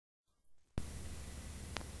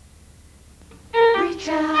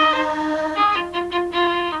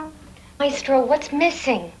Maestro, what's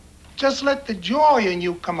missing? Just let the joy in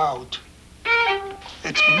you come out.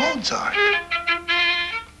 It's Mozart.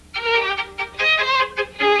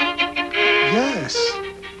 Yes.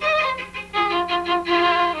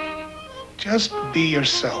 Just be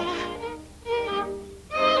yourself.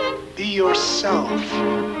 Be yourself.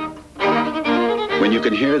 When you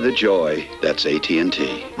can hear the joy, that's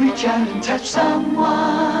AT&T. Reach out and touch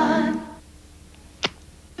someone.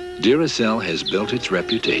 Duracell has built its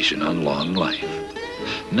reputation on long life.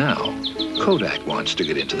 Now, Kodak wants to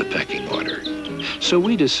get into the pecking order. So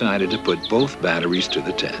we decided to put both batteries to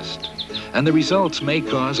the test. And the results may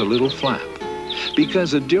cause a little flap,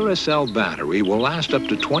 because a Duracell battery will last up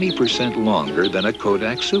to 20% longer than a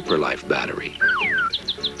Kodak Superlife battery.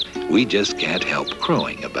 We just can't help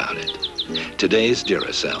crowing about it. Today's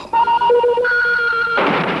Duracell.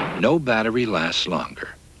 No battery lasts longer.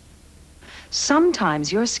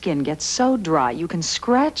 Sometimes your skin gets so dry you can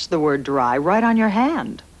scratch the word dry right on your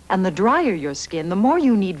hand. And the drier your skin, the more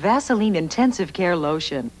you need Vaseline Intensive Care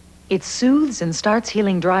Lotion. It soothes and starts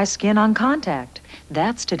healing dry skin on contact.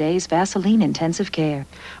 That's today's Vaseline Intensive Care.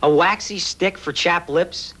 A waxy stick for chapped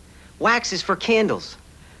lips? Wax is for candles.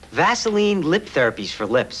 Vaseline Lip Therapy's for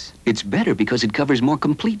lips. It's better because it covers more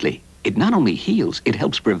completely. It not only heals, it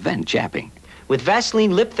helps prevent chapping. With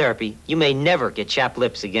Vaseline Lip Therapy, you may never get chapped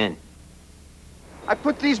lips again. I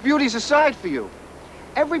put these beauties aside for you.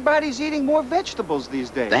 Everybody's eating more vegetables these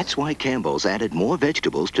days. That's why Campbell's added more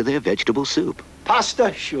vegetables to their vegetable soup.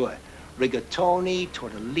 Pasta, sure. Rigatoni,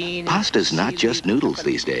 tortellini... Pasta's not just noodles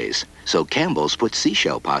these days, so Campbell's put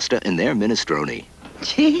seashell pasta in their minestrone.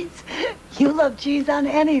 Cheese? You love cheese on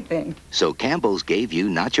anything. So Campbell's gave you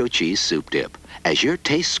nacho cheese soup dip. As your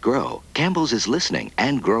tastes grow, Campbell's is listening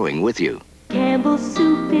and growing with you. Campbell's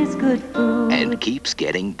soup is good food. And keeps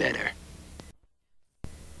getting better.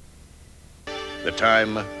 The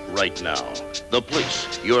time, right now. The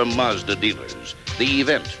place, your Mazda dealers. The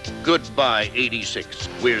event, Goodbye 86.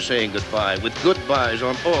 We're saying goodbye with good buys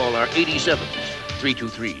on all our 87s,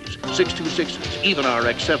 323s, 626s, even our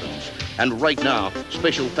X7s. And right now,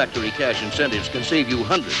 special factory cash incentives can save you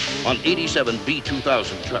hundreds on 87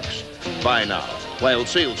 B2000 trucks. Buy now, while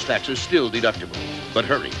sales tax is still deductible. But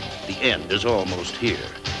hurry, the end is almost here.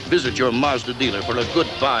 Visit your Mazda dealer for a good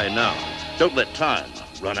buy now. Don't let time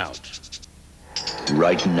run out.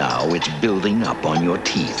 Right now, it's building up on your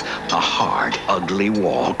teeth. A hard, ugly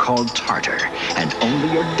wall called tartar. And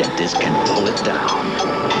only your dentist can pull it down.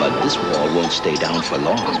 But this wall won't stay down for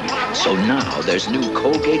long. So now there's new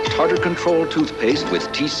Colgate Tartar Control toothpaste with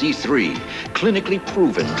TC3. Clinically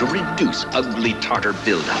proven to reduce ugly tartar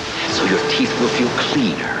buildup. So your teeth will feel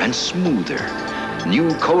cleaner and smoother.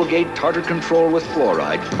 New Colgate Tartar Control with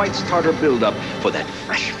fluoride fights tartar buildup for that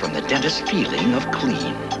fresh from the dentist feeling of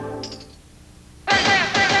clean.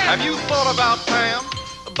 Have you thought about Pam?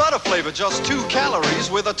 Butter flavor, just 2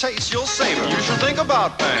 calories with a taste you'll savor. You should think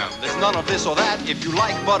about Pam. There's none of this or that. If you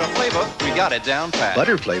like butter flavor, we got it down pat.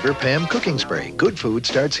 Butter flavor Pam cooking spray. Good food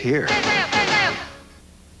starts here.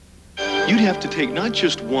 You'd have to take not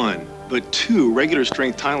just 1, but 2 regular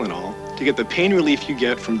strength Tylenol to get the pain relief you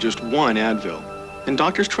get from just 1 Advil. And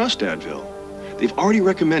doctors trust Advil. They've already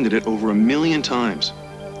recommended it over 1 million times.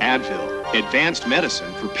 Advil, advanced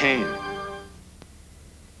medicine for pain.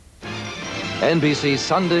 NBC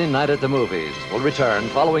Sunday Night at the Movies will return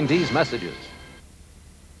following these messages.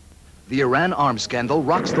 The Iran arms scandal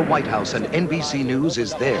rocks the White House, and NBC News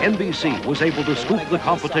is there. NBC was able to scoop the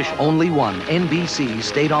competition. Only one, NBC,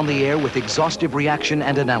 stayed on the air with exhaustive reaction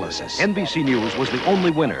and analysis. NBC News was the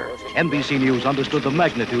only winner. NBC News understood the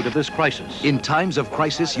magnitude of this crisis. In times of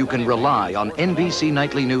crisis, you can rely on NBC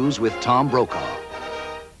Nightly News with Tom Brokaw.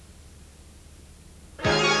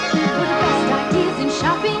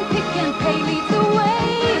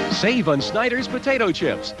 Save on Snyder's potato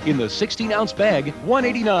chips in the 16-ounce bag,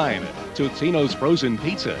 $1.89. Totino's frozen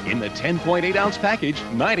pizza in the 10.8-ounce package,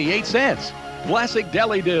 98 cents. Classic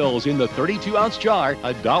deli dills in the 32-ounce jar,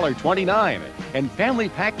 $1.29. And family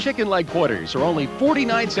pack chicken leg quarters are only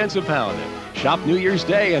 49 cents a pound. Shop New Year's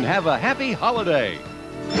Day and have a happy holiday.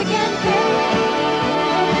 Pick and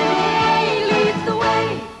pay leads the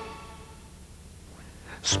way.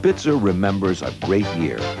 Spitzer remembers a great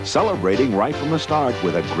year, celebrating right from the start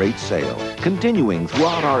with a great sale, continuing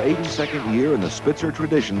throughout our 82nd year in the Spitzer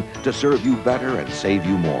tradition to serve you better and save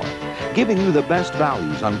you more, giving you the best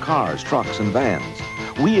values on cars, trucks, and vans.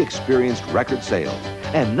 We experienced record sales,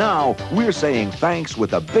 and now we're saying thanks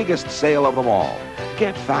with the biggest sale of them all.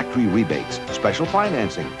 Get factory rebates, special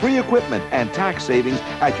financing, free equipment, and tax savings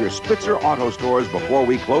at your Spitzer auto stores before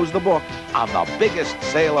we close the book on the biggest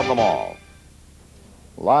sale of them all.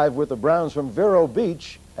 Live with the Browns from Vero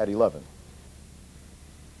Beach at 11.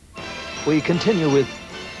 We continue with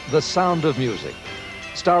The Sound of Music,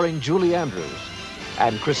 starring Julie Andrews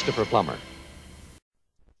and Christopher Plummer.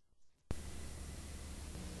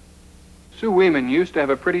 Sue Weeman used to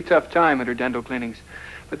have a pretty tough time at her dental cleanings,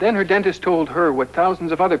 but then her dentist told her what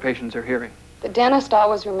thousands of other patients are hearing. The dentist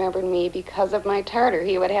always remembered me because of my tartar.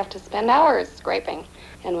 He would have to spend hours scraping.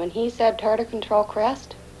 And when he said Tartar Control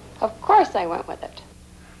Crest, of course I went with it.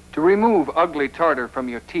 To remove ugly tartar from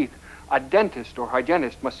your teeth, a dentist or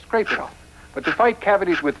hygienist must scrape it off. But to fight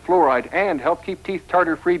cavities with fluoride and help keep teeth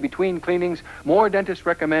tartar-free between cleanings, more dentists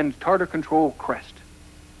recommend Tartar Control Crest.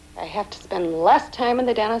 I have to spend less time in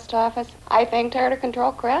the dentist office. I thank Tartar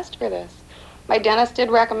Control Crest for this. My dentist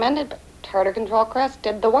did recommend it, but Tartar Control Crest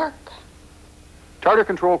did the work. Tartar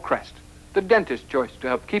Control Crest, the dentist's choice to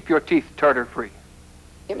help keep your teeth tartar-free.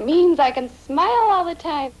 It means I can smile all the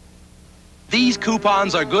time. These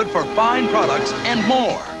coupons are good for fine products and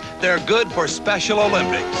more. They're good for Special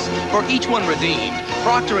Olympics. For each one redeemed,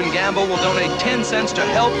 Procter & Gamble will donate 10 cents to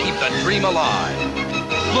help keep the dream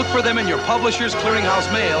alive. Look for them in your Publishers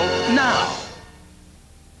Clearinghouse mail now.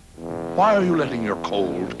 Why are you letting your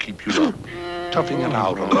cold keep you up? Toughing it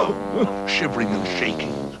out alone, shivering and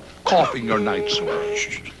shaking, coughing your nights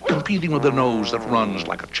away, competing with a nose that runs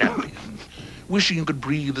like a champion, wishing you could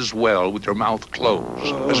breathe as well with your mouth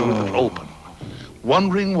closed as with it open,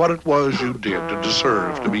 wondering what it was you did to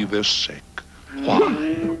deserve to be this sick. Why?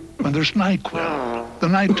 When there's NyQuil, the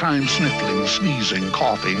nighttime sniffling, sneezing,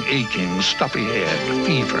 coughing, aching, stuffy head,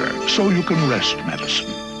 fever, so you can rest medicine.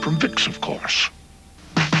 From Vicks, of course.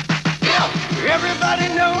 Everybody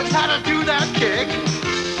knows how to do that kick.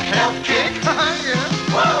 Health kick, yeah.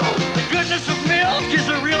 Whoa! The goodness of milk is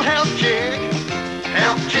a real health kick.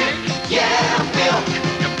 Health kick, yeah, milk.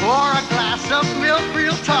 You pour a glass of milk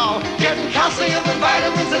real tall, getting calcium and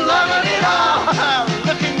vitamins and loving it all.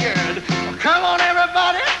 Looking good. Well, come on,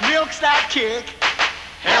 everybody, milk's that kick.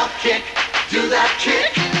 Health kick, do that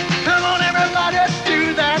kick. Come on, everybody,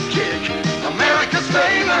 do that kick. America's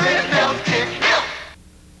favorite health kick. Milk.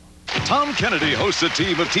 Tom Kennedy hosts a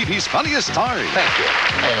team of TV's funniest stars. Thank you.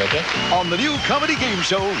 Hey, Ricky. On the new comedy game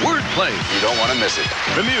show, Wordplay. You don't want to miss it.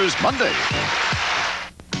 Premieres Monday.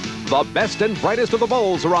 The best and brightest of the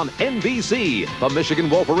bowls are on NBC. The Michigan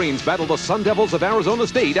Wolverines battle the Sun Devils of Arizona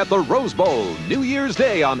State at the Rose Bowl, New Year's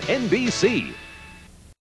Day on NBC.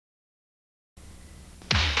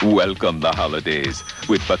 Welcome the holidays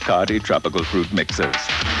with Bacardi Tropical Fruit Mixers.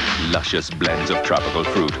 Luscious blends of tropical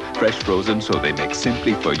fruit, fresh frozen so they make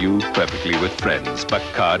simply for you, perfectly with friends.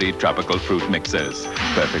 Bacardi Tropical Fruit Mixers.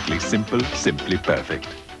 Perfectly simple, simply perfect.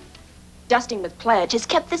 Dusting with Pledge has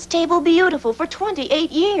kept this table beautiful for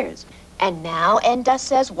 28 years. And now Endust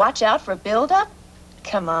says watch out for buildup?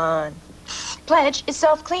 Come on. Pledge is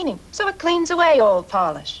self-cleaning, so it cleans away old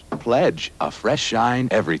polish. Pledge, a fresh shine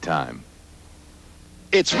every time.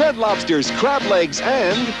 It's Red Lobster's crab legs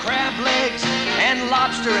and... Crab legs and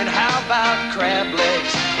lobster, and how about crab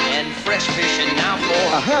legs and fresh fish, and now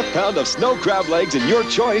for... A half-pound of snow crab legs and your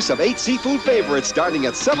choice of 8 seafood favorites starting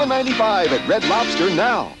at $7.95 at Red Lobster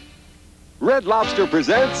now. Red Lobster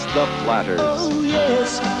presents The Platters. Oh,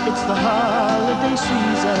 yes, it's the holiday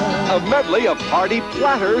season. A medley of party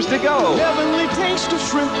platters to go. Heavenly taste of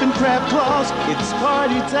shrimp and crab claws. It's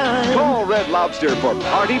party time. Call Red Lobster for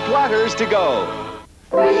party platters to go.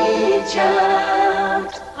 Reach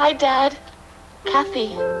out. Hi, Dad. Kathy.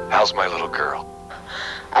 How's my little girl?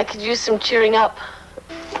 I could use some cheering up.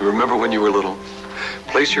 You remember when you were little?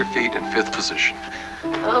 Place your feet in 5th position.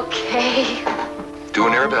 Okay. Do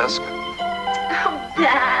an arabesque. Oh,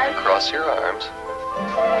 Dad. Cross your arms.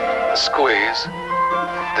 Squeeze.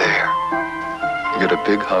 There. You get a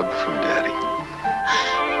big hug from Daddy.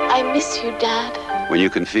 I miss you, Dad. When you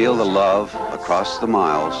can feel the love across the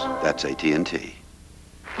miles, that's AT&T.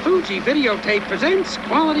 Fuji Videotape presents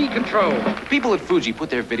Quality Control. People at Fuji put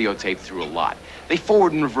their videotape through a lot. They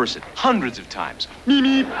forward and reverse it hundreds of times.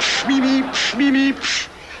 They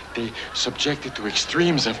subject it to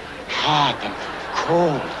extremes of hot and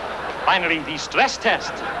cold. Finally, the stress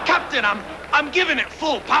test. Captain, I'm giving it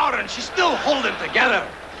full power and she's still holding together.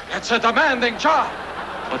 It's a demanding job.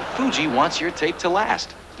 But Fuji wants your tape to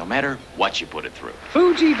last, no matter what you put it through.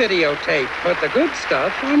 Fuji Videotape. Put the good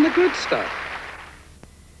stuff on the good stuff.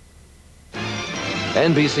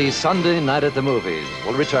 NBC Sunday Night at the Movies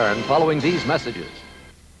will return following these messages.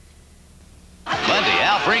 Monday,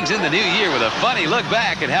 Al brings in the new year with a funny look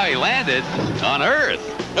back at how he landed on Earth.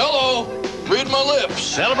 Hello, read my lips.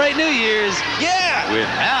 Celebrate New Year's, yeah, with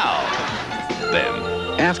Al.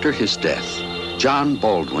 Then, after his death, John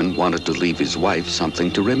Baldwin wanted to leave his wife something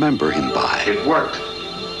to remember him by. It worked.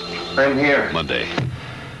 I'm here. Monday.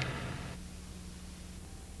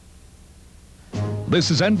 This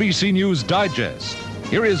is NBC News Digest.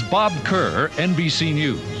 Here is Bob Kur, NBC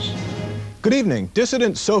News. Good evening.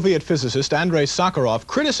 Dissident Soviet physicist Andrei Sakharov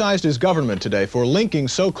criticized his government today for linking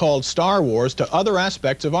so-called Star Wars to other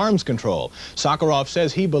aspects of arms control. Sakharov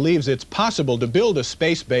says he believes it's possible to build a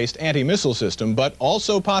space-based anti-missile system, but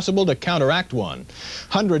also possible to counteract one.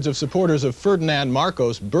 Hundreds of supporters of Ferdinand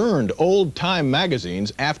Marcos burned old-time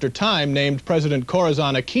magazines after Time named President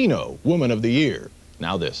Corazon Aquino Woman of the Year.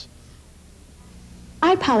 Now this.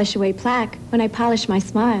 I polish away plaque when I polish my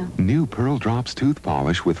smile. New Pearl Drops tooth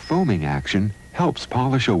polish with foaming action helps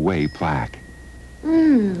polish away plaque.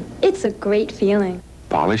 It's a great feeling.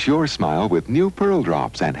 Polish your smile with new Pearl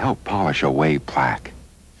Drops and help polish away plaque.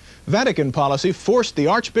 Vatican policy forced the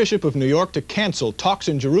Archbishop of New York to cancel talks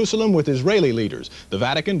in Jerusalem with Israeli leaders. The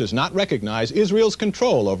Vatican does not recognize Israel's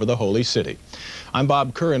control over the Holy City. I'm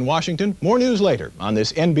Bob Kur in Washington. More news later on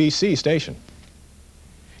this NBC station.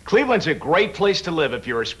 Cleveland's a great place to live if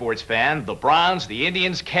you're a sports fan. The Browns, the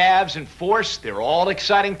Indians, Cavs, and Force, they're all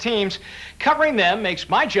exciting teams. Covering them makes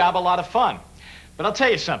my job a lot of fun. But I'll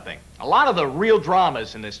tell you something. A lot of the real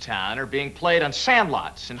dramas in this town are being played on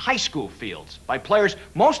sandlots and high school fields by players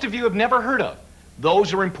most of you have never heard of.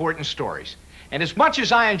 Those are important stories. And as much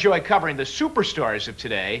as I enjoy covering the superstars of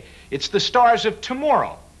today, it's the stars of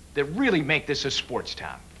tomorrow that really make this a sports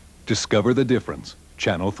town. Discover the difference.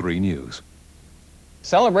 Channel 3 News.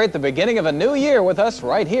 Celebrate the beginning of a new year with us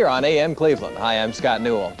right here on AM Cleveland. Hi, I'm Scott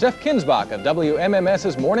Newell. Jeff Kinsbach of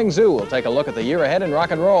WMMS's Morning Zoo will take a look at the year ahead in rock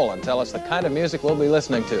and roll and tell us the kind of music we'll be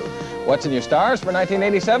listening to. What's in your stars for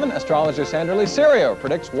 1987? Astrologer Sandra Lee Serio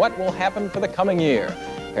predicts what will happen for the coming year.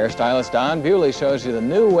 Hairstylist Don Bewley shows you the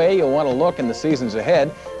new way you'll want to look in the seasons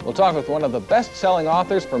ahead. We'll talk with one of the best-selling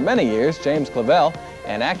authors for many years, James Clavell,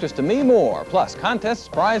 and actress Demi Moore, plus contests,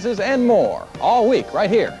 prizes, and more. All week right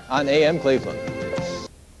here on AM Cleveland.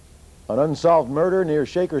 An unsolved murder near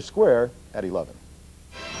Shaker Square at 11.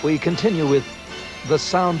 We continue with The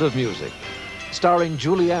Sound of Music, starring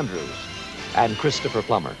Julie Andrews and Christopher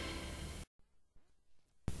Plummer.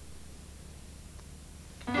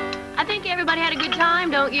 I think everybody had a good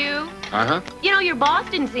time, don't you? Uh-huh. You know, your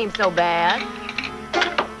boss didn't seem so bad.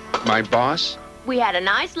 My boss? We had a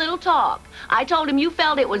nice little talk. I told him you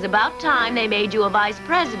felt it was about time they made you a vice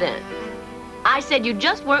president. I said you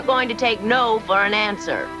just weren't going to take no for an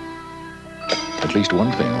answer. At least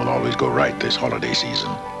one thing will always go right this holiday season.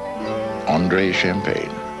 Andre Champagne.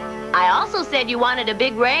 I also said you wanted a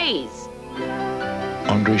big raise.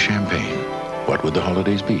 Andre Champagne. What would the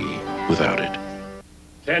holidays be without it?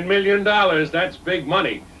 $10 million, that's big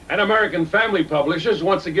money. And American Family Publishers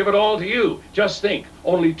wants to give it all to you. Just think,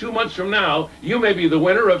 only 2 months from now, you may be the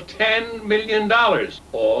winner of $10 million.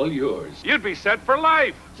 All yours. You'd be set for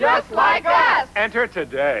life. Just like us. Enter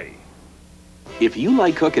today. If you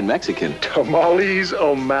like cooking Mexican, Tamales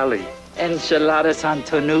O'Malley. Enchiladas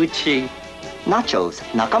Antonucci. Nachos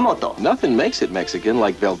Nakamoto. Nothing makes it Mexican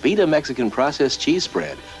like Velveeta Mexican processed cheese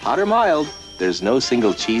spread. Hot or mild, there's no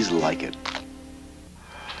single cheese like it.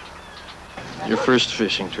 Your first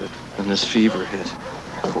fishing trip, and this fever hit.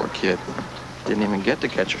 Poor kid. Didn't even get to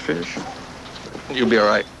catch a fish. You'll be all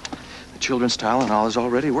right. The children's Tylenol is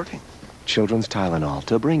already working. Children's Tylenol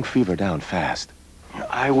to bring fever down fast.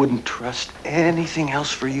 I wouldn't trust anything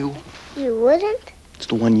else for you. You wouldn't? It's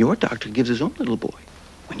the one your doctor gives his own little boy.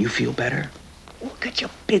 When you feel better, we'll get you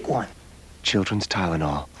a big one. Children's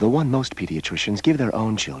Tylenol, the one most pediatricians give their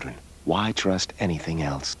own children. Why trust anything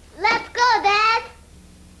else? Let's go, Dad!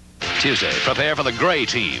 Tuesday, prepare for the Gray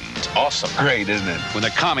Team. It's awesome. Great, isn't it? When the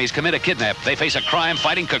commies commit a kidnap, they face a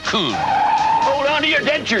crime-fighting cocoon. Hold on to your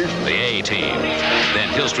dentures. The A-Team. Then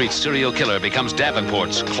Hill Street's serial killer becomes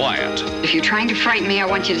Davenport's client. If you're trying to frighten me, I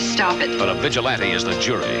want you to stop it. But a vigilante is the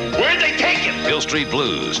jury. Where'd they take him? Hill Street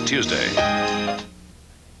Blues, Tuesday.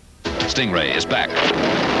 Stingray is back.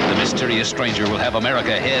 The mysterious stranger will have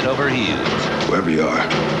America head over heels. Wherever you are,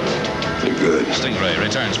 you're good. Stingray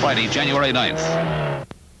returns Friday, January 9th.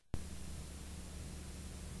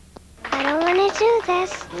 I don't want to do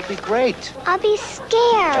this. It'll be great. I'll be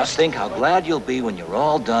scared. Just think how glad you'll be when you're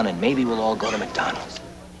all done and maybe we'll all go to McDonald's.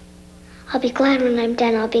 I'll be glad when I'm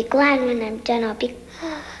done. I'll be glad when I'm done. I'll be...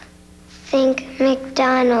 Think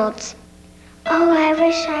McDonald's. Oh, I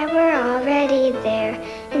wish I were already there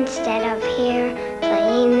instead of here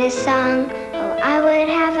playing this song. Oh, I would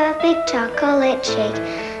have a big chocolate shake,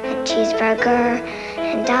 a cheeseburger,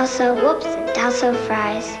 and also, and also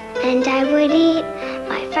fries. And I would eat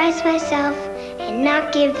my fries myself and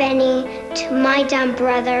not give any to my dumb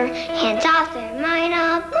brother. Hands off, they're mine,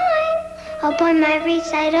 all mine. Oh boy, my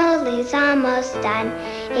recital is almost done.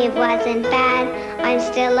 It wasn't bad, I'm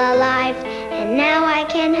still alive. And now I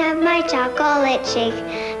can have my chocolate shake,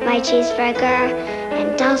 my cheeseburger,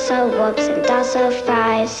 and also whoops, and also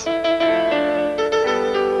fries.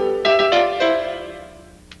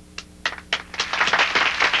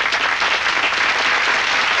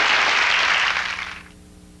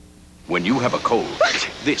 When you have a cold,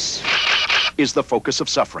 this is the focus of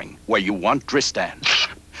suffering, where you want Dristan.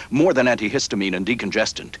 More than antihistamine and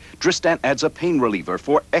decongestant, Dristan adds a pain reliever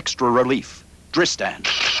for extra relief. Dristan.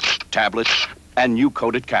 Tablets and new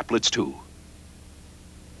coated caplets, too.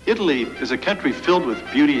 Italy is a country filled with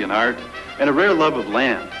beauty and art and a rare love of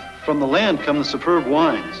land. From the land come the superb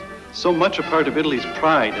wines, so much a part of Italy's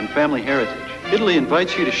pride and family heritage. Italy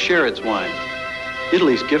invites you to share its wines.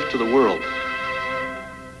 Italy's gift to the world.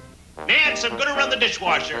 Nance, I'm gonna run the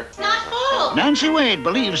dishwasher. It's not full. Nancy Wade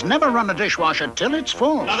believes never run a dishwasher till it's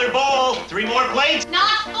full. Another bowl, 3 more plates. Not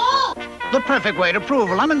full. The perfect way to prove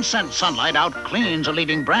lemon scent sunlight out cleans a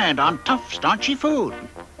leading brand on tough, starchy food.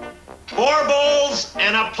 4 bowls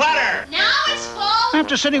and a platter. Now it's full.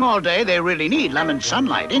 After sitting all day, they really need lemon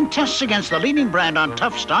sunlight. In tests against the leading brand on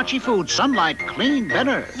tough, starchy food, Sunlight clean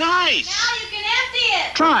better. Nice. Now you can empty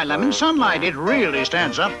it. Try lemon sunlight. It really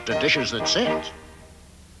stands up to dishes that sit.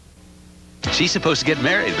 She's supposed to get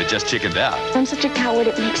married, but just chickened out. I'm such a coward,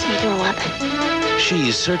 it makes me throw up.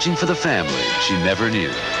 She's searching for the family she never knew.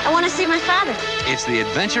 I want to see my father. It's the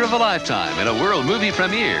adventure of a lifetime in a world movie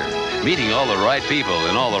premiere. Meeting all the right people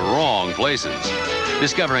in all the wrong places.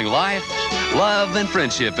 Discovering life, love, and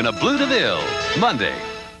friendship in a Blue DeVille. Monday.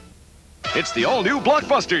 It's the all-new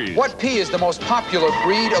Blockbusters. What P is the most popular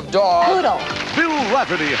breed of dog? Poodle. Bill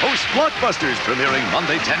Rafferty hosts Blockbusters, premiering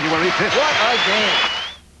Monday, January 5th. What a game.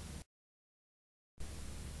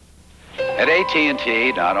 At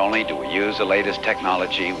AT&T, not only do we use the latest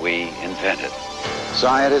technology, we invented.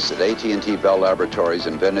 Scientists at AT&T Bell Laboratories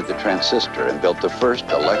invented the transistor and built the first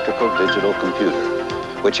electrical digital computer,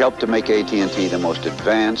 which helped to make AT&T the most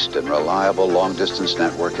advanced and reliable long-distance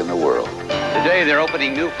network in the world. Today, they're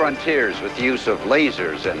opening new frontiers with the use of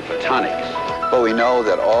lasers and photonics. But we know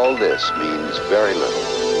that all this means very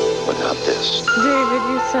little without this. David,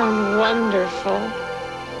 you sound wonderful.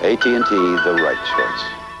 AT&T, the right choice.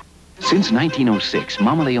 Since 1906,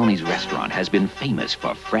 Mama Leone's restaurant has been famous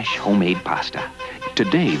for fresh homemade pasta.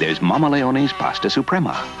 Today, there's Mama Leone's Pasta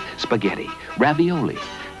Suprema, spaghetti, ravioli.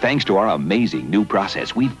 Thanks to our amazing new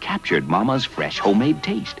process, we've captured Mama's fresh homemade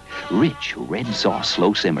taste. Rich red sauce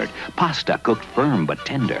slow simmered, pasta cooked firm but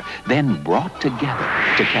tender, then brought together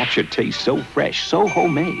to capture taste so fresh, so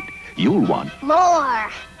homemade. You'll want more.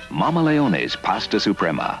 Mama Leone's Pasta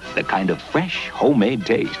Suprema, the kind of fresh homemade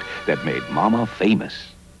taste that made Mama famous.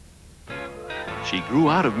 She grew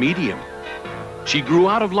out of medium. She grew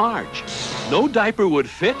out of large. No diaper would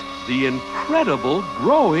fit the incredible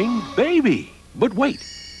growing baby. But wait.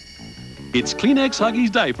 It's Kleenex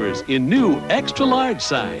Huggies diapers in new extra large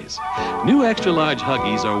size. New extra large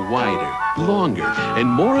Huggies are wider, longer, and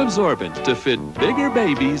more absorbent to fit bigger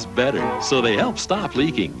babies better, so they help stop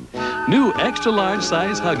leaking. New extra large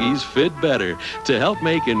size Huggies fit better to help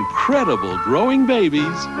make incredible growing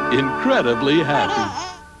babies incredibly happy.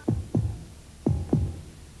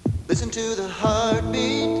 Listen to the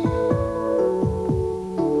heartbeat.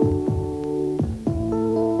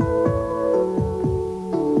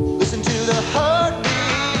 Listen to the heartbeat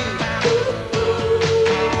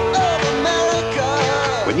of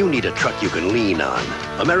America. When you need a truck you can lean on,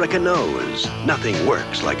 America knows nothing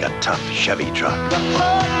works like a tough Chevy truck. The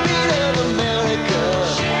heartbeat of America.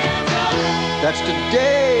 That's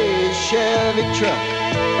today's Chevy truck.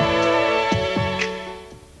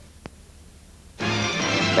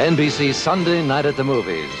 NBC Sunday Night at the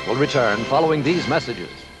Movies will return following these messages.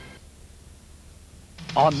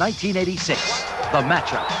 On 1986, the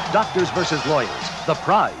matchup, doctors versus lawyers, the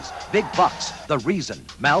prize, big bucks, the reason,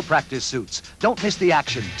 malpractice suits. Don't miss the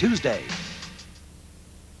action Tuesday.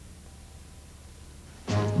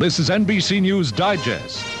 This is NBC News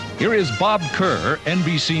Digest. Here is Bob Kur,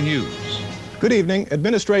 NBC News. Good evening.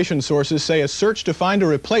 Administration sources say a search to find a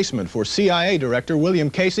replacement for CIA Director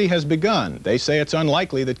William Casey has begun. They say it's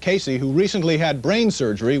unlikely that Casey, who recently had brain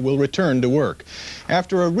surgery, will return to work.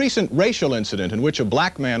 After a recent racial incident in which a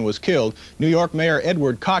black man was killed, New York Mayor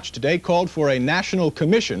Edward Koch today called for a national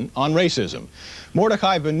commission on racism.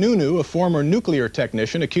 Mordecai Vanunu, a former nuclear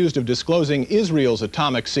technician accused of disclosing Israel's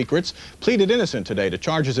atomic secrets, pleaded innocent today to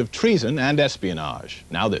charges of treason and espionage.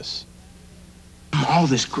 Now this. All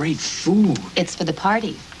this great food. It's for the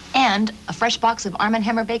party. And a fresh box of Arm &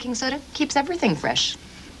 Hammer baking soda keeps everything fresh.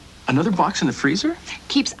 Another box in the freezer?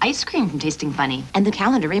 Keeps ice cream from tasting funny. And the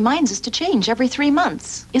calendar reminds us to change every 3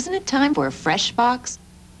 months. Isn't it time for a fresh box?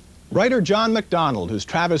 Writer John MacDonald, whose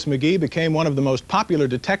Travis McGee became one of the most popular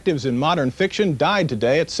detectives in modern fiction, died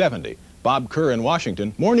today at 70. Bob Kur in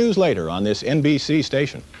Washington. More news later on this NBC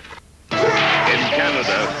station. In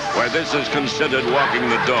Canada, where this is considered walking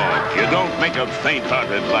the dog, you don't make a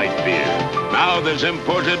faint-hearted light beer. Now there's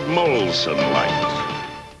imported Molson Light.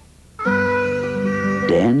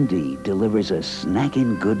 Dandy delivers a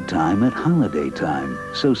snacking good time at holiday time.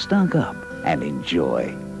 So stock up and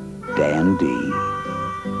enjoy Dandy.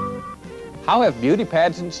 How have beauty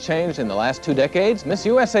pageants changed in the last 2 decades? Miss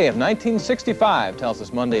USA of 1965 tells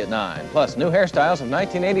us Monday at 9. Plus, new hairstyles of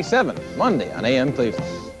 1987, Monday on AM Cleveland.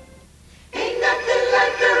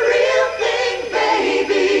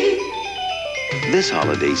 This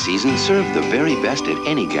holiday season, serve the very best at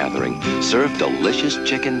any gathering. Serve delicious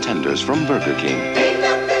chicken tenders from Burger King. Ain't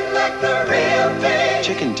nothing like the real thing.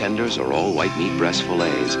 Chicken tenders are all white meat breast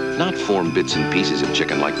fillets, not formed bits and pieces of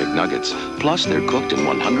chicken like McNuggets. Plus, they're cooked in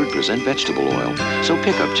 100% vegetable oil. So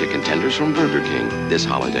pick up chicken tenders from Burger King. This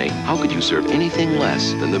holiday, how could you serve anything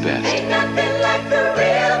less than the best? Ain't nothing like the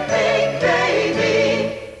real thing,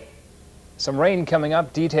 baby. Some rain coming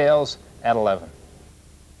up, details at 11.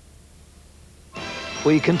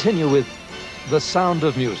 We continue with The Sound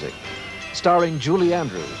of Music, starring Julie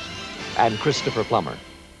Andrews and Christopher Plummer.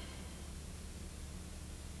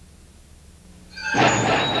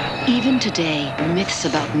 Even today, myths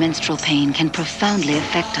about menstrual pain can profoundly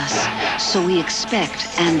affect us. So we expect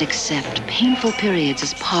and accept painful periods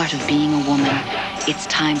as part of being a woman. It's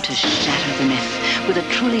time to shatter the myth. With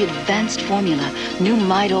a truly advanced formula, new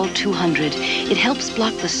Midol 200, it helps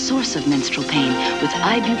block the source of menstrual pain with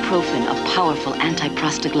ibuprofen, a powerful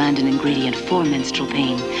anti-prostaglandin ingredient for menstrual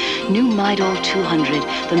pain. New Midol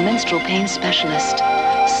 200, the menstrual pain specialist.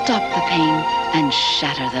 Stop the pain and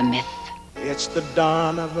shatter the myth. It's the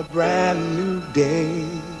dawn of a brand new day.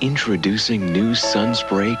 Introducing new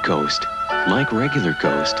Sunspray Ghost. Like regular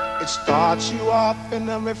Ghost, It starts you off in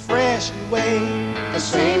a refreshing way. The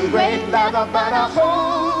same great lather, but a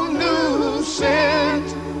whole new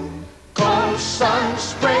scent. Cold sun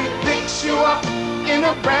spray picks you up in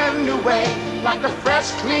a brand new way. Like the fresh,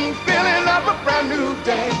 clean feeling of a brand new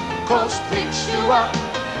day. Coast picks you up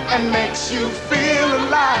and makes you feel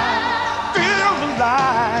alive. Feel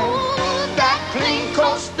alive. That clean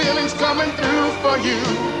Coast feeling's coming through for you.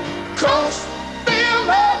 Coast, feel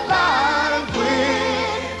alive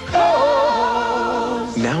with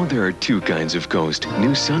Coast. Now there are 2 kinds of Ghost.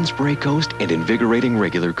 New Sunspray Ghost and invigorating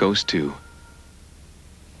regular Ghost 2.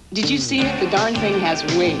 Did you see it? The darn thing has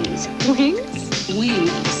wings. Wings?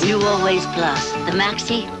 Wings. New Always Plus, the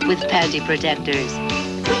maxi with panty protectors.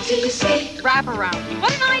 What do you say? Wrap around.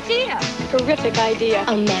 What an idea! Terrific idea.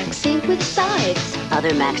 A maxi with sides.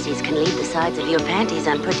 Other maxis can leave the sides of your panties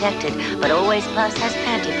unprotected, but Always Plus has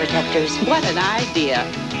panty protectors. What an idea!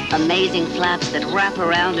 Amazing flaps that wrap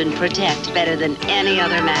around and protect better than any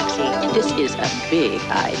other maxi. This is a big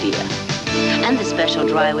idea. And the special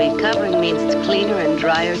dry weave covering means it's cleaner and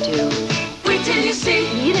drier too. Wait till you see.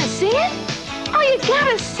 You didn't see it? Oh, you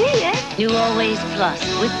gotta see it. New Always Plus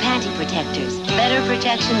with panty protectors. Better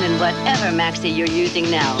protection than whatever maxi you're using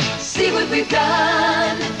now. See what we've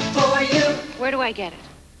done for you. Where do I get it?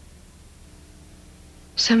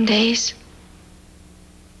 Some days,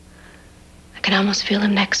 I can almost feel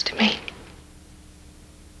him next to me.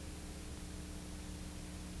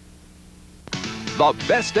 The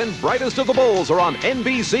best and brightest of the Bulls are on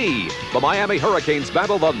NBC. The Miami Hurricanes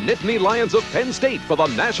battle the Nittany Lions of Penn State for the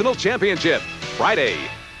national championship Friday.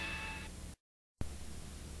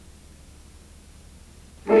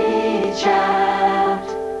 Reach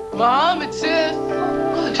out. Mom, it's it.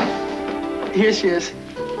 Good. Here she is.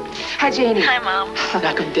 Hi, Janie. Hi, Mom.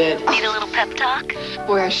 Knock 'em dead. Need a little pep talk?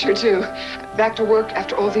 Boy, I sure do. Back to work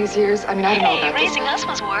after all these years. I mean, I don't know about raising us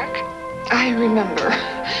was work. I remember.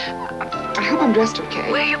 I hope I'm dressed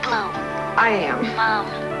okay. Wear your blue. I am. Mom,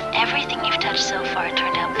 everything you've touched so far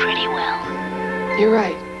turned out pretty well. You're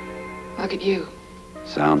right. Look at you.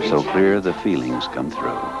 Sound so clear, the feelings come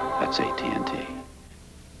through. That's AT&T.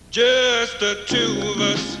 Just the 2 of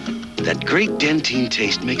us. That great Dentine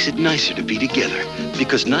taste makes it nicer to be together,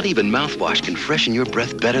 because not even mouthwash can freshen your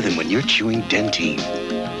breath better than when you're chewing Dentine.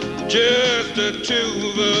 Just the 2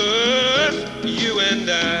 of us, you and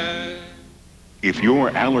I. If you're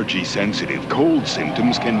allergy sensitive, cold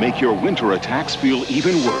symptoms can make your winter attacks feel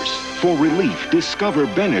even worse. For relief, discover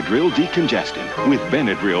Benadryl Decongestant. With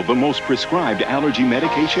Benadryl, the most prescribed allergy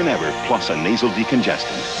medication ever, plus a nasal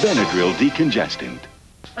decongestant. Benadryl Decongestant.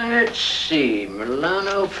 Let's see,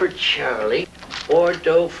 Milano for Charlie,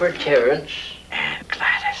 Bordeaux for Terrence, and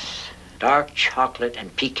Gladys. Dark chocolate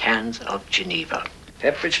and pecans of Geneva.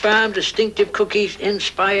 Pepperidge Farm distinctive cookies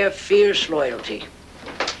inspire fierce loyalty.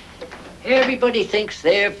 Everybody thinks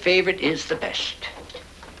their favorite is the best.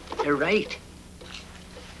 They're right.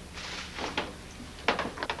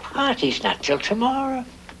 Party's not till tomorrow.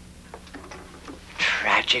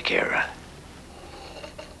 Tragic era.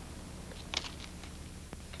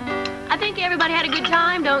 I think everybody had a good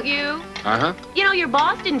time, don't you? Uh-huh. You know, your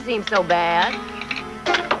boss didn't seem so bad.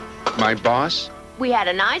 My boss? We had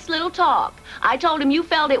a nice little talk. I told him you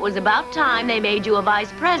felt it was about time they made you a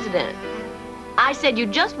vice president. I said you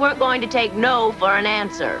just weren't going to take no for an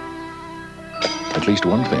answer. At least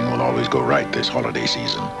one thing will always go right this holiday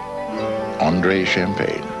season. Andre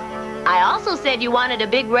Champagne. I also said you wanted a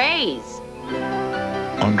big raise.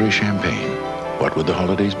 Andre Champagne. What would the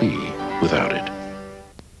holidays be without it?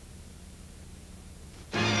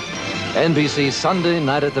 NBC Sunday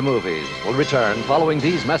Night at the Movies will return following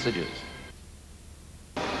these messages.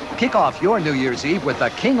 Kick off your New Year's Eve with the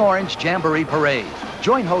King Orange Jamboree Parade.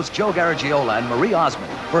 Join host Joe Garagiola and Marie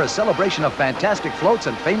Osmond for a celebration of fantastic floats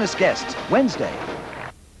and famous guests Wednesday.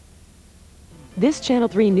 This Channel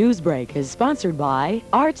 3 news break is sponsored by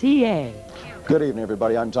RTA. Good evening,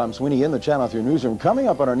 everybody. I'm Tom Sweeney in the Channel 3 newsroom. Coming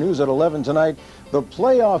up on our news at 11 tonight, the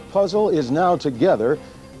playoff puzzle is now together.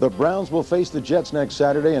 The Browns will face the Jets next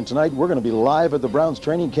Saturday, and tonight we're going to be live at the Browns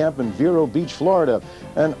training camp in Vero Beach, Florida.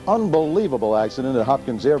 An unbelievable accident at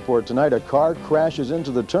Hopkins Airport tonight. A car crashes into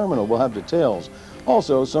the terminal. We'll have details.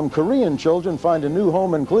 Also, some Korean children find a new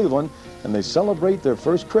home in Cleveland, and they celebrate their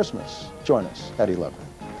first Christmas. Join us at 11.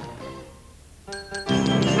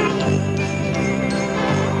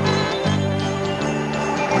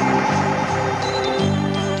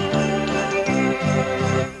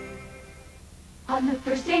 On the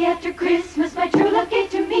first day after Christmas, my true love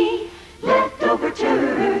gave to me leftover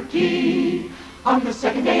turkey. On the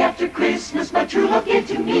second day after Christmas, my true love gave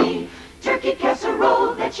to me turkey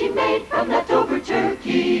casserole that she made from leftover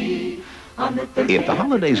turkey. On the third If the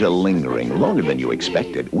holidays are lingering longer than you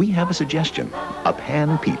expected, we have a suggestion. A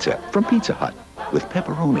pan pizza from Pizza Hut with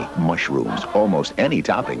pepperoni, mushrooms, almost any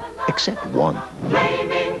topping except one.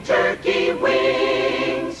 Flaming turkey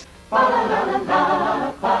wings.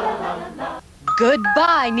 Fa-la-la-la-la, fa-la-la-la-la.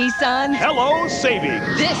 Goodbye, Nissan. Hello,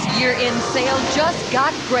 savings. This year-end sale just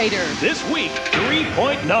got greater. This week,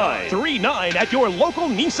 3.9 at your local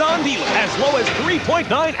Nissan dealer. As low as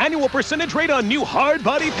 3.9 annual percentage rate on new hard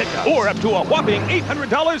body pickups. Or up to a whopping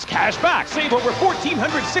 $800 cash back. Save over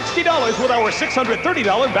 $1,460 with our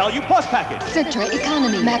 $630 Value Plus package. Citra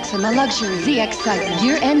Economy, Maxima Luxury, the excitement,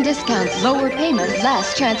 year-end discounts, lower payment,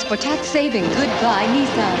 last chance for tax saving. Goodbye,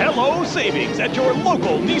 Nissan. Hello, savings at your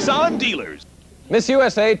local Nissan dealers. Miss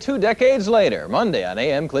USA 2 decades later, Monday on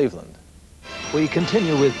AM Cleveland. We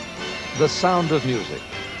continue with The Sound of Music,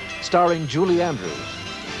 starring Julie Andrews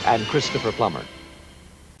and Christopher Plummer.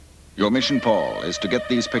 Your mission, Paul, is to get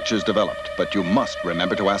these pictures developed, but you must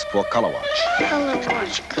remember to ask for Color Watch. Color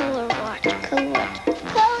Watch, Color Watch, Color Watch,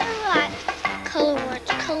 Color Watch, Color Watch,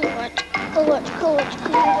 Color Watch, Color Watch, Color Watch,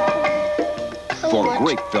 Color Watch. For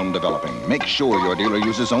great film developing, make sure your dealer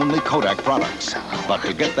uses only Kodak products. But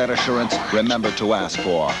to get that assurance, remember to ask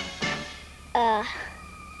for...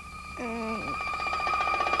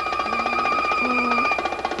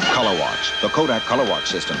 Color Watch. The Kodak Color Watch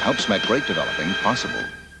system helps make great developing possible.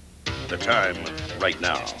 The time, right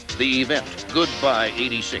now. The event, Goodbye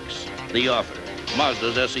 86. The offer,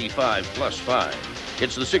 Mazda's SE5 plus 5.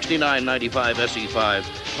 It's the $69.95 SE5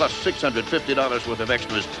 plus $650 worth of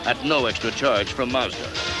extras at no extra charge from Mazda.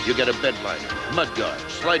 You get a bed liner, mudguard,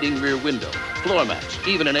 sliding rear window, floor mats,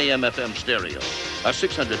 even an AM/FM stereo. A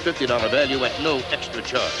 $650 value at no extra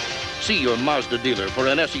charge. See your Mazda dealer for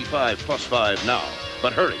an SE5 plus 5 now.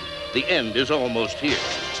 But hurry, the end is almost here.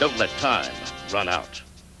 Don't let time run out.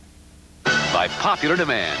 By popular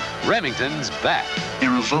demand, Remington's back.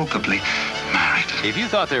 Irrevocably married. If you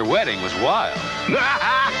thought their wedding was wild,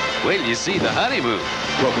 wait till you see the honeymoon.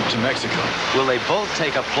 Welcome to Mexico. Will they both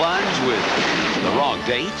take a plunge with the wrong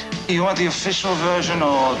date? You want the official version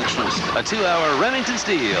or the truth? A 2-hour Remington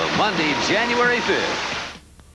Steele, Monday, January 5th.